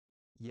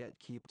yet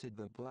keep to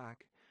the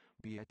black.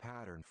 Be a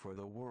pattern for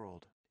the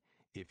world.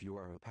 If you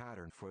are a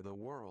pattern for the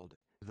world,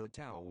 the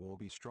Tao will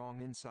be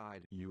strong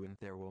inside you and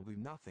there will be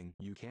nothing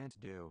you can't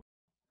do.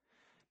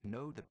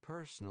 Know the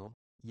personal,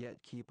 yet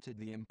keep to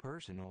the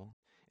impersonal.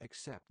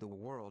 Accept the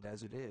world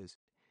as it is.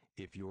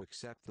 If you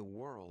accept the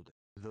world,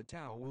 the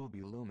Tao will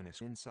be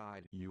luminous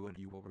inside you and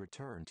you will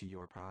return to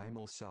your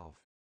primal self.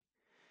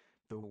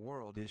 The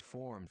world is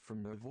formed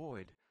from the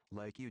void,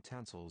 like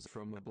utensils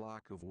from a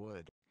block of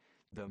wood.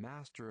 The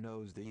master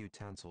knows the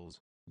utensils,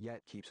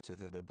 yet keeps to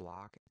the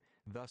block,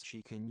 thus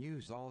she can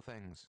use all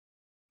things.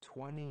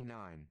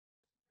 29.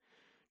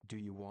 Do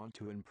you want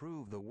to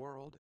improve the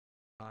world?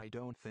 I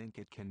don't think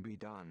it can be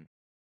done.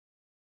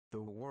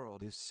 The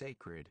world is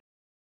sacred.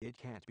 It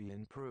can't be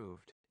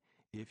improved.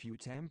 If you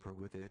tamper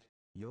with it,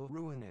 you'll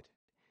ruin it.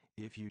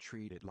 If you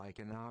treat it like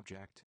an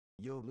object,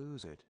 you'll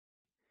lose it.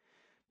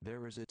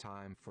 There is a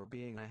time for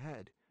being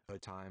ahead, a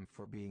time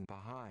for being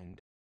behind,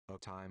 a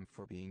time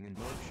for being in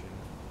motion.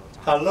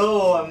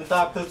 Hello, I'm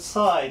Dr.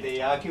 Tsoi, the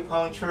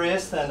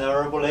acupuncturist and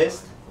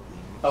herbalist,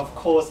 of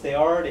course the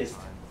artist.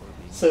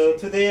 So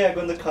today I'm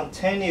going to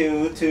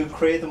continue to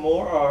create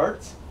more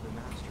arts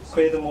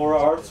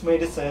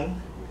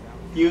medicine,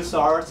 use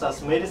arts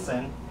as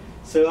medicine.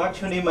 So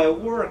actually my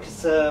work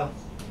is,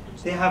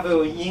 they have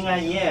a yin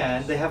and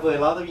yang, they have a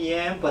lot of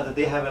yang, but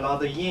they have a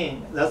lot of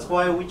yin. That's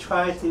why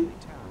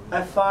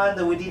I find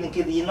that we didn't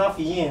get enough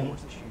yin,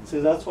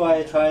 so that's why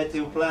I try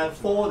to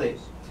blindfold it.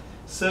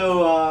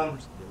 So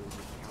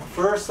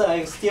first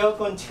I'm still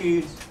going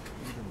to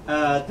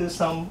do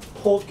some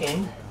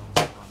poking,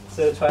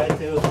 so try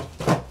to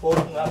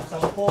open up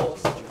some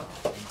holes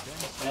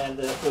and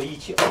for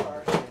each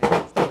art.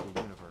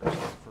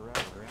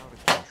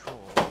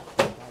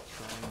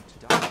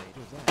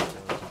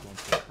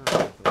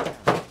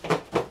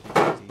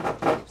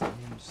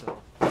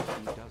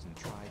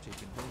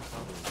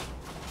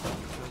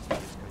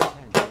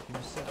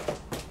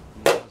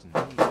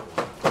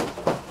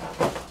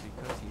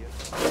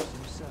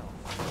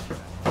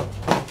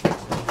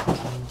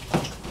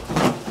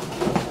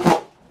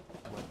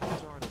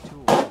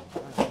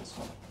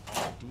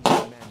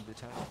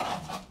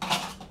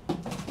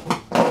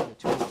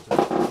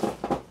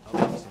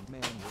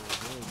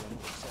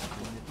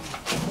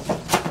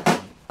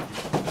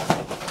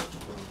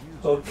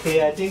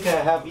 Okay, I think I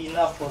have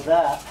enough for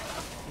that.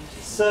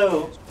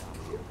 So,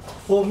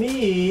 for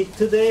me,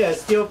 today I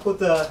still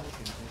put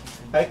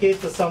I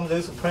get some of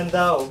those print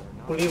out,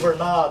 believe it or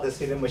not,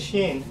 this is the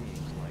machine.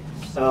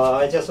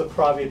 I just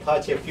probably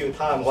touch a few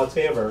times,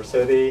 whatever.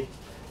 So the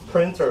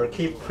printer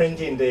keep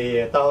printing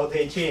the Tao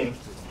Te Ching.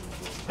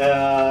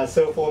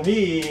 So for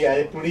me,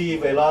 I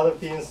believe a lot of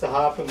things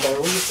happen by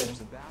reason.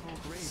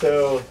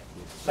 So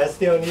I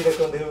still need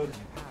to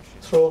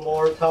throw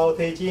more Tao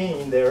Te Ching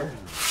in there.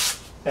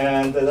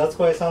 And that's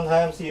why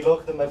sometimes you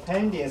look at my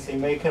paintings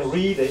and you can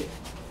read it,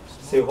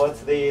 see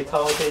what's the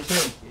Tao Te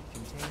Ching.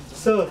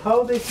 So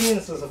Tao Te Ching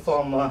is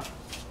from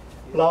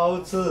Lao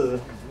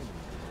Tzu,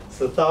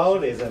 so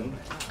Taoism.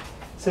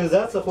 So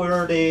that's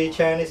where the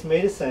Chinese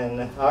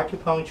medicine,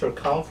 acupuncture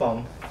come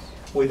from,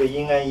 with the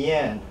yin and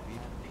yang.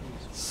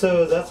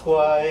 So that's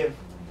why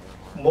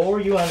more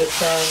you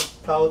understand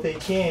Tao Te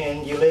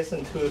Ching, you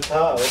listen to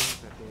Tao,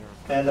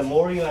 and the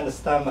more you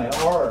understand my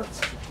art.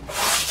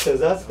 So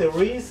that's the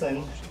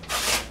reason,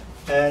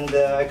 and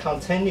I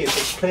continue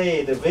to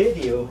play the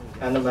video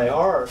and my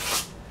art.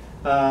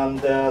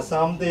 And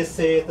somebody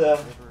said,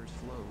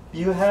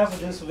 you have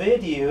this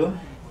video,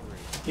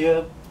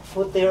 you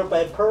put there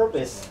by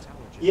purpose.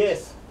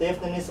 Yes,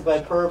 definitely it's by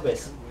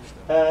purpose.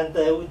 And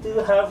we do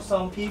have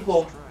some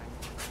people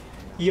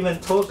even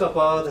talk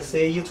about,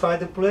 say, you try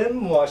to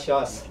brainwash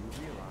us.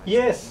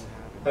 Yes,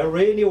 I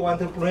really want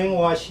to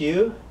brainwash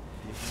you,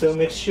 so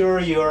make sure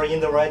you are in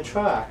the right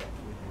track.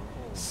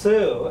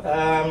 So,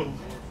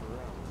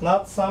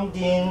 not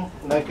something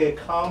like a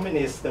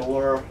communist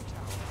or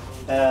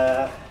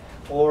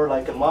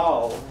like a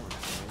Mao.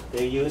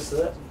 They use,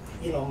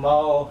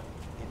 Mao,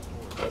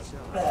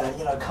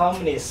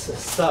 communist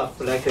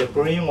stuff like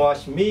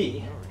brainwash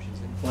me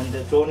when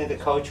they're during the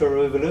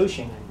Cultural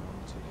Revolution.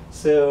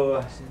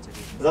 So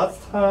that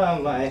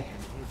time I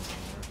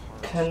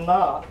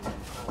cannot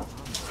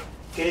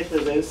get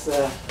this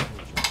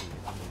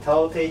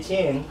Tao Te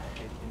Ching.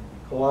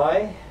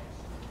 Why?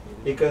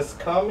 Because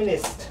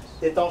communists,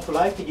 they don't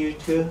like you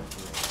to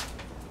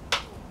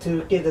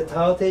get the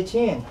Tao Te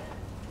Ching.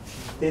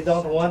 They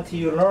don't want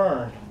you to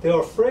learn. They're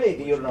afraid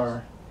you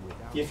learn.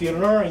 If you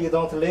learn, you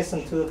don't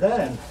listen to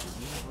them.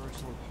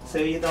 So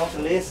you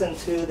don't listen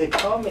to the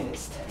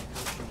communists.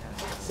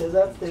 So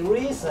that's the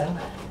reason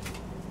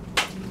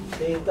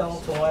they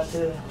don't want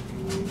to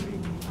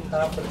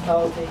have the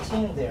Tao Te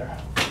Ching there.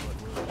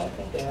 I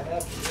think I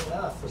have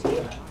enough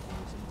here.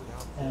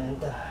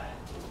 And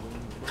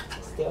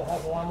still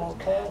have one more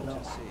can? No.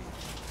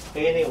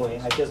 Anyway,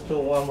 I just do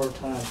one more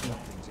time here.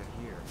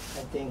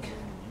 I think.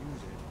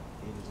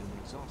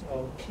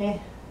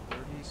 Okay.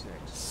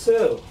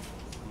 So,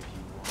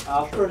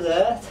 after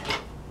that,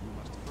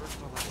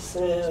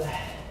 so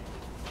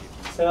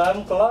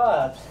I'm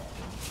glad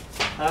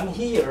I'm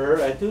here,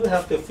 I do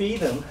have to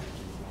feed them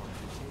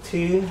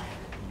to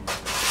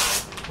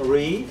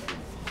read,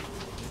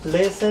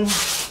 listen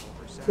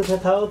to the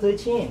Tao Te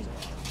Ching.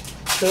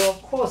 So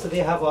of course they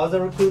have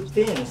other good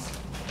things,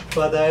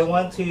 but I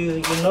want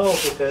to know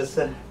because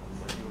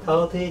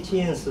Tao Te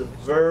Ching is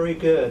very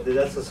good.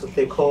 That's what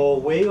they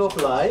call way of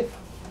life.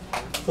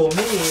 For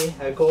me,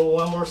 I go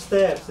one more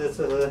step. It's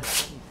a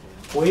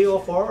way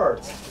of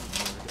art.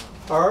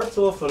 Art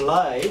of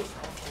life.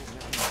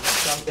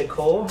 Some they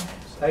call.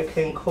 I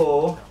can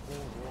call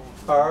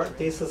art.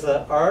 This is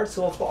the art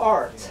of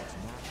art.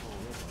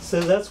 So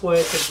that's why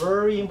it's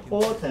very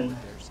important.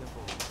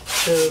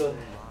 So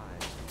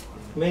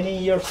many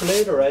years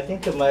later, I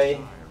think my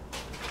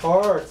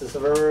art is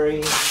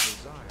very,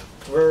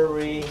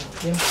 very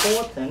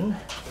important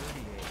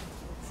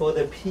for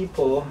the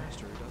people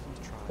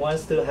who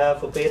wants to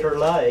have a better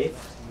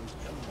life,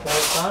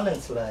 more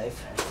balanced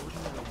life.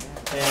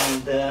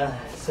 And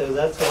so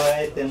that's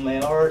why then my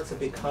art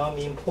become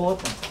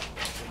important.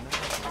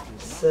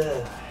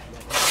 So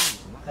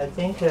I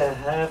think I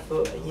have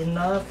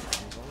enough,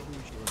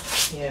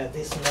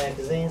 this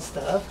magazine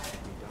stuff.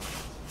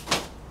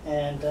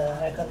 And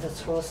I got to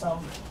throw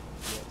some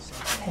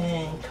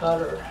paint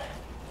color.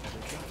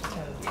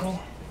 Okay.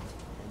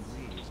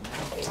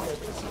 Okay, go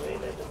this way,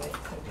 let me.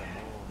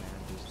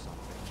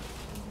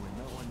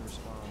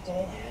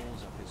 Okay.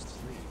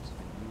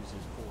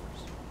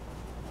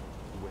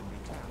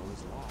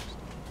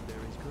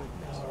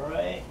 All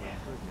right.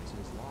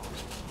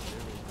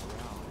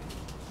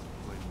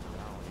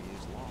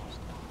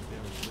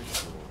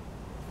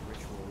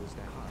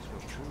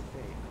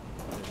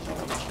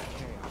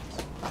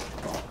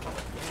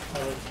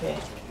 Okay.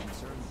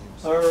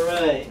 All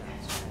right.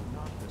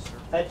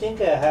 I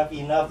think I have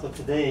enough for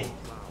today.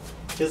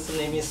 Just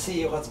let me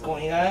see what's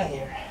going on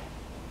here.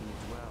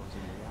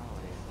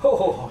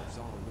 Oh,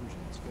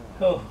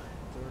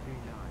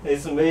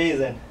 it's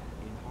amazing.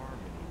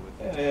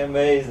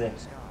 Amazing.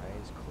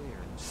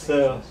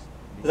 So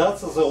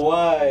that's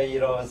why,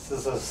 it's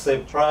just a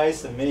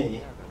surprise to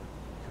me.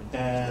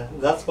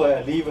 And that's why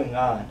I'm leaving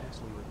on.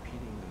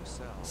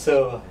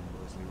 So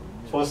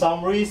for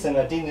some reason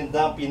I didn't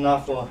dump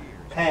enough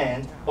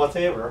paint,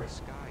 whatever.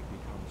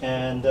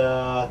 And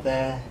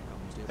then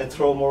I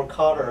throw more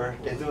color.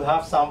 They do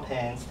have some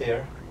paints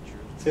there.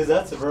 So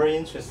that's very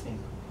interesting.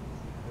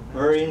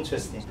 Very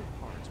interesting.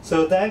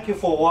 So thank you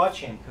for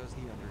watching.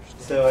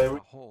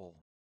 So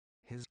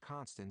his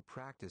constant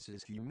practice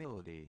is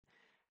humility.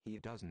 He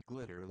doesn't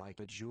glitter like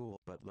a jewel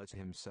but lets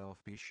himself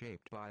be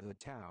shaped by the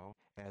Tao,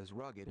 as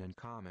rugged and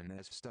common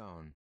as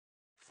stone.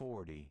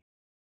 40.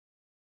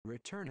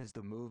 Return is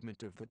the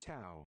movement of the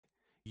Tao.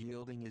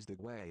 Yielding is the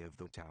way of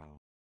the Tao.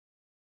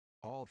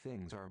 All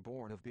things are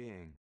born of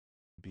being.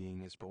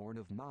 Being is born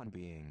of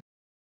non-being.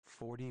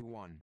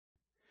 41.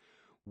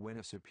 When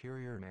a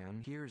superior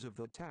man hears of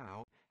the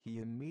Tao, he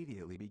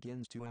immediately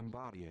begins to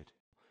embody it.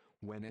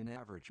 When an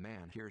average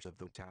man hears of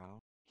the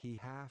Tao, he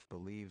half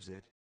believes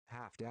it,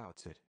 half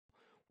doubts it.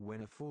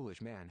 When a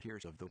foolish man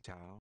hears of the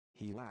Tao,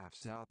 he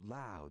laughs out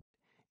loud.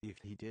 If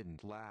he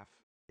didn't laugh,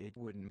 it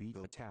wouldn't be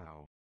the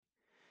Tao.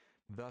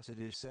 Thus it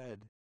is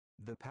said,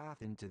 the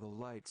path into the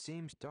light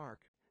seems dark,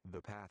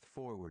 the path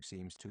forward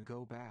seems to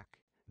go back,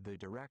 the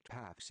direct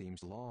path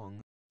seems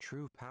long,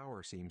 true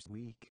power seems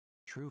weak,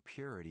 true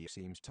purity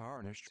seems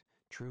tarnished,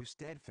 true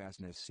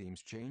steadfastness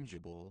seems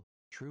changeable,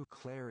 true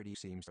clarity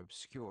seems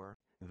obscure,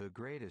 the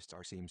greatest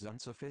art seems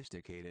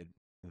unsophisticated,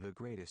 the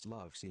greatest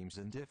love seems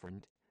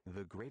indifferent,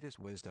 the greatest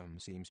wisdom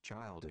seems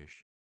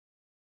childish.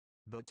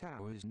 The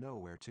Tao is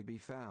nowhere to be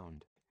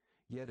found,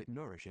 yet it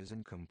nourishes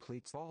and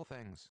completes all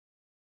things.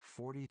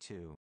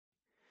 42.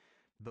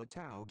 The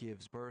Tao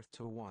gives birth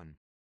to one.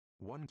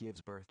 One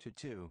gives birth to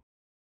two.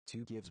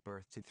 Two gives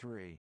birth to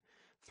three.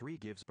 Three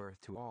gives birth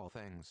to all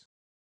things.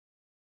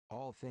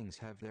 All things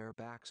have their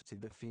backs to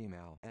the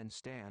female and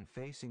stand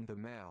facing the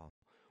male.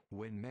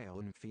 When male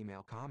and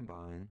female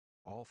combine,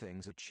 all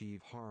things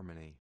achieve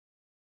harmony.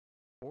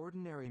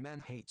 Ordinary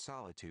men hate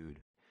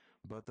solitude,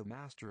 but the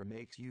master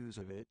makes use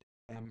of it,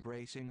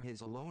 embracing his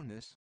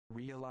aloneness,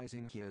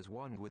 realizing he is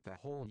one with the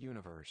whole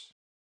universe.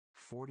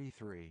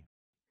 43.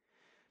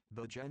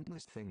 The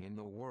gentlest thing in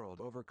the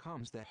world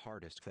overcomes the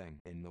hardest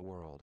thing in the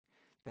world.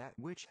 That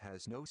which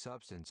has no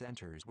substance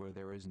enters where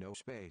there is no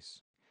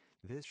space.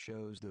 This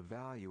shows the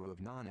value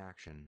of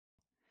non-action.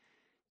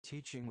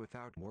 Teaching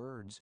without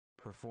words,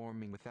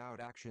 performing without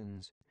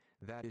actions,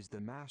 that is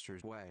the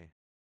master's way.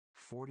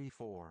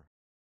 44.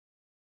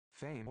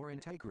 Fame or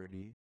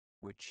integrity,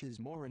 which is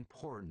more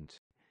important?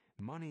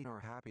 Money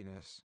or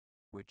happiness,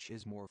 which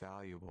is more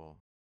valuable?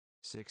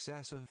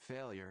 Success or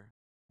failure,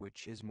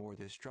 which is more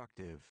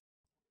destructive?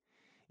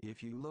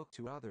 If you look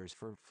to others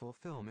for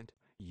fulfillment,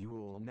 you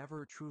will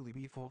never truly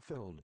be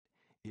fulfilled.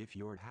 If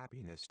your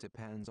happiness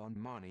depends on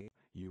money,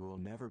 you will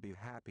never be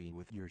happy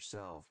with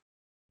yourself.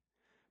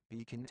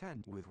 Be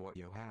content with what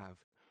you have.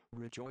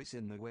 Rejoice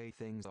in the way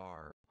things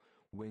are.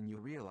 When you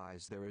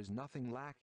realize there is nothing lacking,